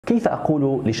كيف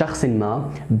أقول لشخص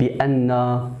ما بأن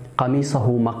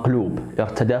قميصه مقلوب،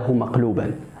 ارتداه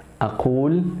مقلوبا؟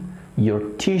 أقول Your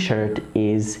t-shirt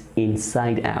is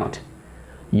inside out.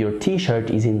 Your t-shirt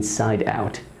is inside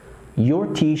out. Your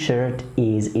t-shirt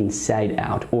is inside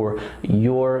out, or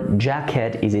your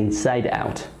jacket is inside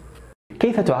out.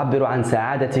 كيف تعبر عن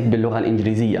سعادتك باللغة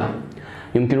الإنجليزية؟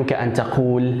 يمكنك أن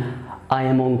تقول I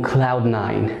am on cloud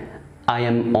 9. I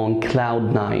am on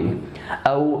cloud 9.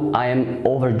 أو I am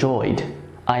overjoyed.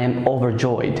 I am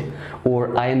overjoyed.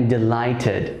 Or I am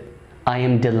delighted. I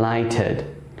am delighted.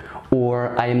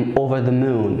 Or I am over the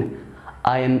moon.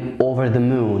 I am over the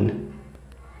moon.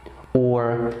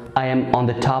 Or I am on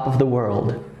the top of the world.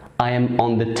 I am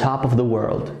on the top of the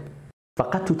world.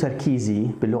 فقدت تركيزي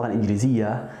باللغة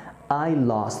الإنجليزية. I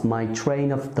lost my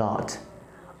train of thought.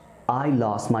 I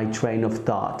lost my train of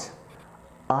thought.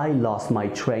 I lost my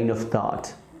train of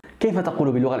thought. كيف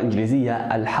تقول باللغة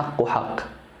الإنجليزية الحق حق؟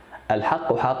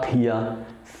 الحق حق هي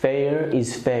fair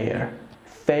is fair.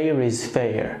 Fair is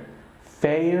fair.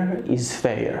 Fair is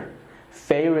fair.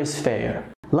 Fair is fair.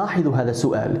 لاحظوا هذا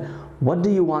السؤال. What do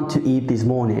you want to eat this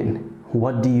morning?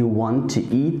 What do you want to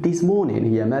eat this morning?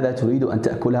 هي ماذا تريد أن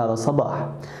تأكل هذا الصباح؟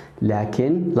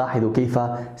 لكن لاحظوا كيف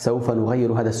سوف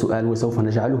نغير هذا السؤال وسوف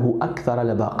نجعله أكثر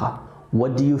لباقة.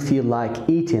 What do you feel like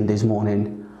eating this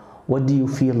morning? What do you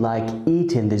feel like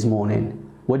eating this morning?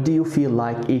 What do you feel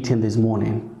like eating this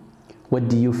morning? What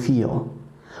do you feel?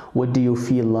 What do you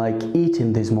feel like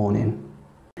eating this morning?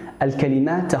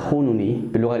 الكلمات تخونني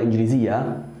باللغة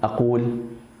الإنجليزية. أقول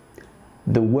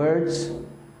The words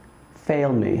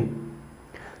fail me.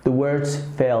 The words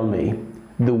fail me.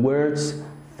 The words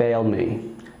fail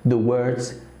me. The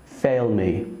words fail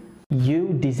me.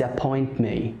 You disappoint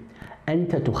me.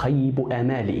 أنت تخيب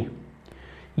آمالي.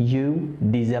 You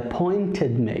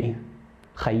disappointed me.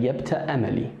 خيبت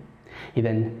أملي.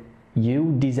 إذن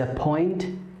you disappoint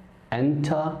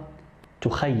أنت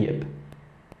تخيب.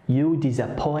 You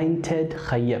disappointed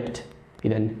خيبت.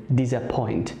 إذن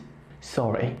disappoint.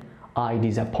 Sorry, I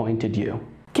disappointed you.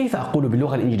 كيف أقول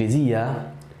باللغة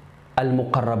الإنجليزية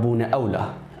المقربون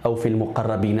أولى أو في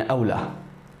المقربين أولى؟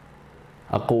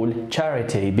 أقول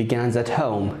charity begins at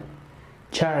home.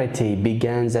 Charity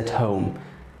begins at home.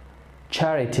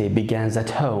 Charity begins at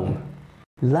home.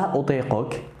 لا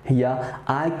أطيقك هي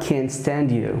I can't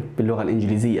stand you باللغة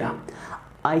الإنجليزية.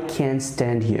 I can't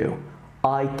stand you.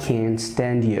 I can't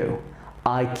stand you.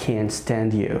 I can't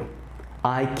stand you.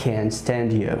 I can't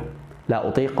stand you. لا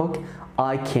أطيقك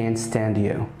I can't stand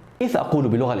you. كيف أقول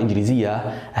باللغة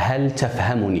الإنجليزية هل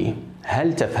تفهمني؟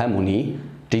 هل تفهمني؟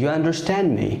 Do you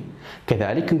understand me؟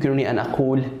 كذلك يمكنني أن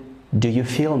أقول Do you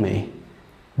feel me؟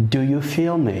 Do you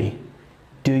feel me؟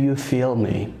 Do you feel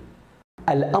me؟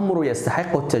 الأمر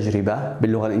يستحق التجربة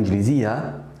باللغة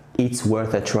الإنجليزية It's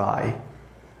worth a try.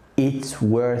 It's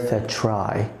worth a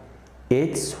try.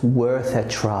 It's worth a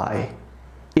try.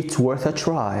 It's worth a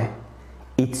try.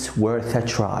 It's worth a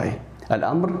try.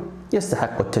 الأمر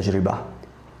يستحق التجربة.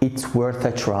 It's worth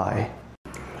a try.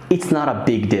 It's not a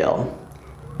big deal.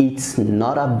 It's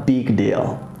not a big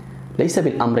deal. ليس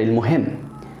بالأمر المهم.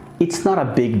 It's not a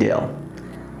big deal.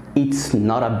 It's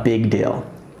not a big deal.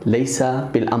 ليس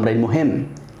بالأمر المهم.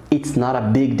 It's not a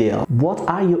big deal. What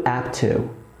are you up to?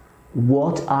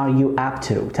 What are you up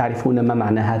to? تعرفون ما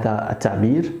معنى هذا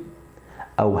التعبير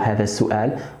أو هذا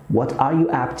السؤال؟ What are you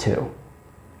up to?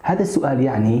 هذا السؤال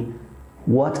يعني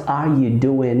What are you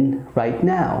doing right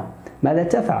now? ماذا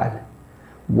تفعل؟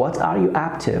 What are you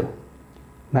up to?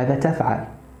 ماذا تفعل؟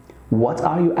 What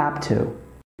are you up to?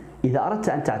 إذا أردت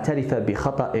أن تعترف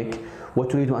بخطئك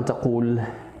وتريد أن تقول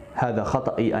هذا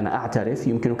خطأي أنا أعترف،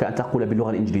 يمكنك أن تقول باللغة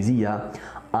الإنجليزية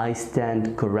I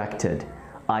stand corrected.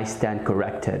 I stand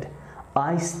corrected.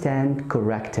 I stand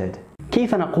corrected.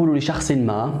 كيف نقول لشخص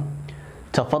ما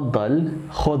تفضل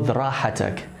خذ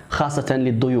راحتك خاصة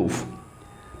للضيوف؟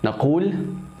 نقول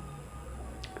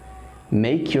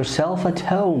Make yourself at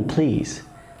home please.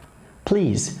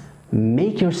 Please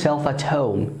make yourself at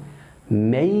home.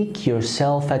 Make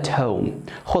yourself at home.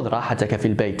 خذ راحتك في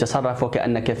البيت. تصرف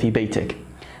وكأنك في بيتك.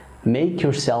 Make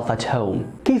yourself at home.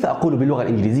 كيف أقول باللغة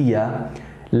الإنجليزية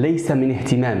ليس من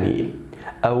اهتمامي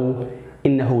أو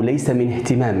إنه ليس من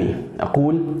اهتمامي؟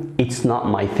 أقول It's not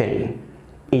my thing.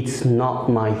 It's not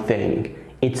my thing.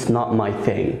 It's not my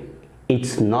thing.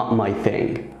 It's not my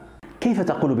thing. كيف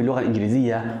تقول باللغة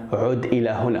الإنجليزية عد إلى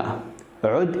هنا؟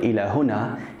 عد إلى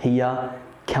هنا هي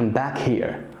come back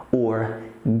here or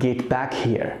get back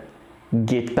here.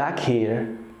 Get back here.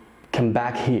 Come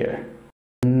back here.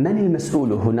 من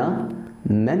المسؤول هنا؟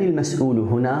 من المسؤول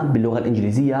هنا باللغة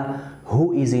الإنجليزية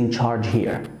Who is in charge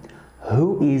here?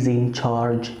 Who is in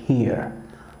charge here?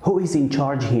 Who is in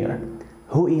charge here?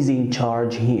 Who is in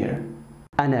charge here?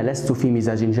 أنا لست في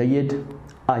مزاج جيد.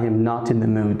 I am not in the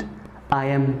mood. I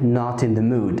am not in the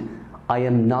mood. I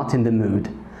am not in the mood.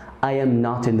 I am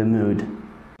not in the mood.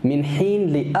 من حين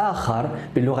لآخر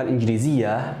باللغة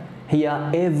الإنجليزية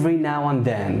هي every now and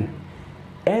then.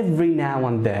 Every now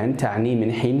and then تعني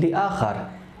من حين لآخر.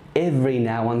 Every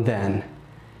now and then.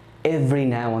 Every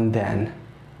now and then.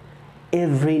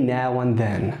 Every now and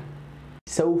then.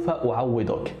 سوف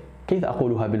أعوضك. كيف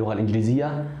أقولها باللغة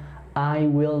الإنجليزية؟ I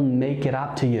will make it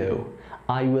up to you.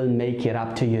 I will make it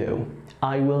up to you.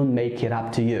 I will make it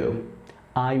up to you.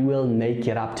 I will make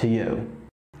it up to you.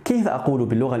 كيف أقول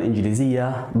باللغة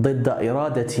الإنجليزية ضد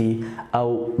إرادتي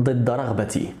أو ضد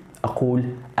رغبتي؟ أقول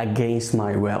against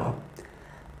my will.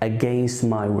 Against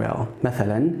my will.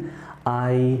 مثلا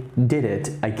I did it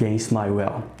against my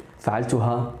will.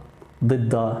 فعلتها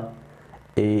ضد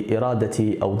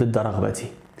إرادتي أو ضد رغبتي.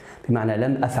 بمعنى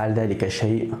لم أفعل ذلك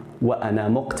الشيء وأنا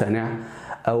مقتنع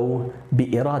أو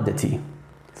بإرادتي.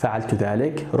 فعلت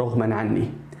ذلك رغما عني.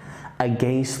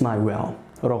 Against my will.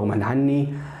 رغما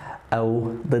عني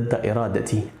أو ضد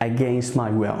إرادتي. Against my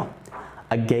will.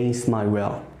 Against my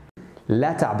will.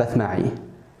 لا تعبث معي.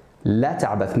 لا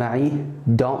تعبث معي.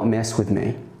 Don't mess with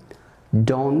me.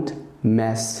 Don't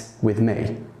mess with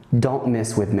me. Don't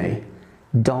mess with me.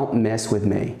 Don't mess with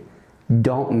me.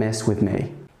 Don't mess with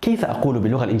me. كيف أقول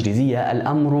باللغة الإنجليزية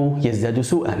الأمر يزداد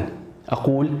سوءا؟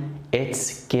 أقول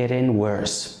It's getting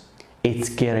worse. It's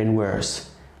getting worse.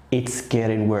 It's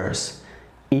getting worse.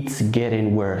 It's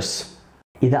getting worse.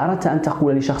 إذا أردت أن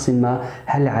تقول لشخص ما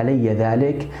هل علي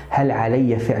ذلك؟ هل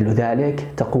علي فعل ذلك؟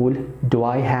 تقول Do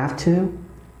I have to?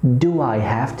 Do I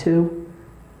have to?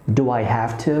 Do I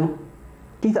have to?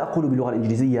 كيف أقول باللغة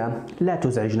الإنجليزية لا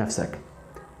تزعج نفسك؟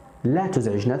 لا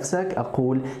تزعج نفسك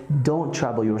أقول Don't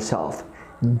trouble yourself.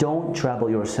 Don't trouble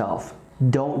yourself.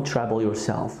 Don't trouble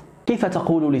yourself. كيف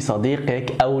تقول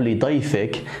لصديقك أو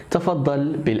لضيفك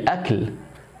تفضل بالأكل؟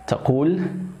 تقول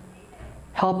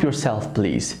Help yourself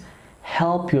please.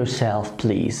 Help yourself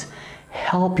please.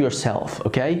 Help yourself.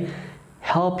 Okay?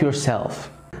 Help yourself.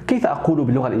 كيف أقول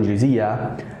باللغة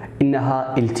الإنجليزية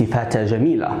إنها التفاتة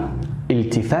جميلة؟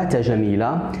 التفاتة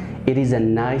جميلة. It is a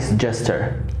nice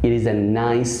gesture. It is a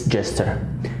nice gesture.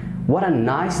 What a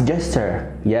nice gesture.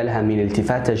 يا لها من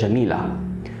التفاتة جميلة.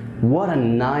 What a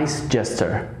nice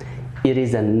gesture. It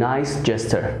is a nice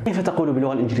gesture. كيف تقول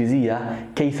باللغة الإنجليزية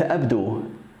كيف أبدو؟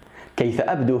 كيف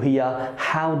أبدو هي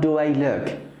How do I look?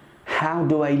 How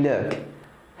do I look?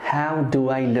 How do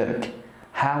I look?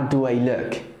 How do I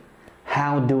look?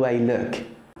 How do I look?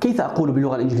 كيف أقول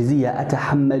باللغة الإنجليزية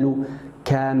أتحمل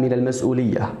كامل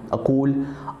المسؤولية؟ أقول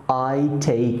I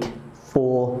take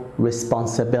full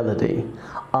responsibility.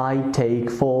 I take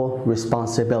full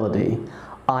responsibility.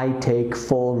 I take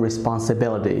full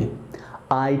responsibility.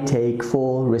 I take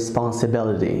full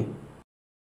responsibility.